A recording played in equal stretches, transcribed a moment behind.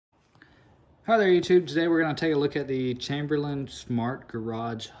Hi there YouTube. Today we're going to take a look at the Chamberlain Smart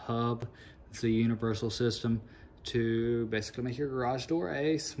Garage Hub. It's a universal system to basically make your garage door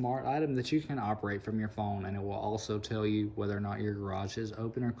a smart item that you can operate from your phone, and it will also tell you whether or not your garage is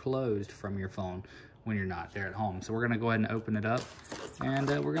open or closed from your phone when you're not there at home. So we're going to go ahead and open it up, and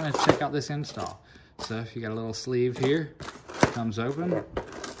we're going to check out this install. So if you got a little sleeve here, it comes open.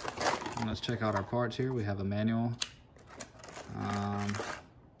 And let's check out our parts here. We have a manual.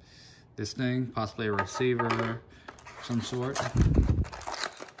 This thing, possibly a receiver of some sort.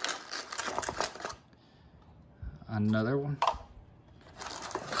 Another one.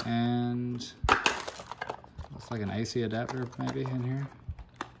 And looks like an AC adapter maybe in here.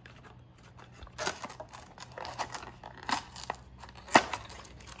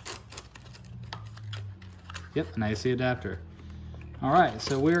 Yep, an AC adapter. All right,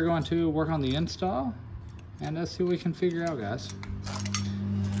 so we're going to work on the install and let's see what we can figure out, guys.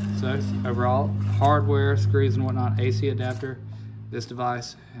 So overall, hardware, screws and whatnot, AC adapter, this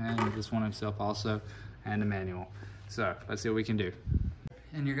device, and this one itself also, and the manual. So let's see what we can do.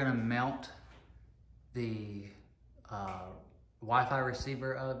 And you're gonna mount the Wi-Fi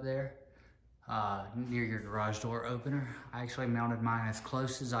receiver up there near your garage door opener. I actually mounted mine as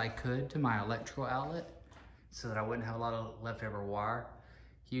close as I could to my electrical outlet so that I wouldn't have a lot of leftover wire.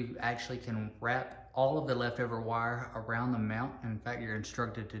 You actually can wrap all of the leftover wire around the mount. In fact, you're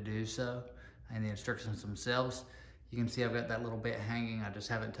instructed to do so in the instructions themselves. You can see I've got that little bit hanging. I just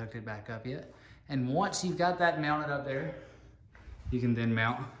haven't tucked it back up yet. And once you've got that mounted up there, you can then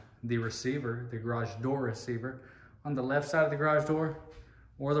mount the receiver, the garage door receiver, on the left side of the garage door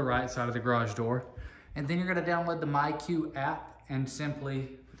or the right side of the garage door. And then you're gonna download the MyQ app and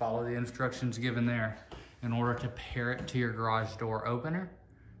simply follow the instructions given there in order to pair it to your garage door opener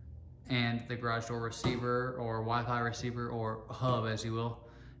and the garage door receiver or Wi-Fi receiver or hub, as you will.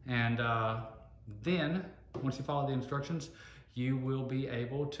 And then once you follow the instructions, you will be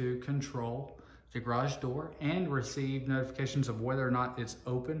able to control the garage door and receive notifications of whether or not it's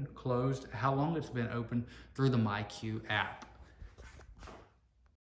open, closed, how long it's been open through the MyQ app.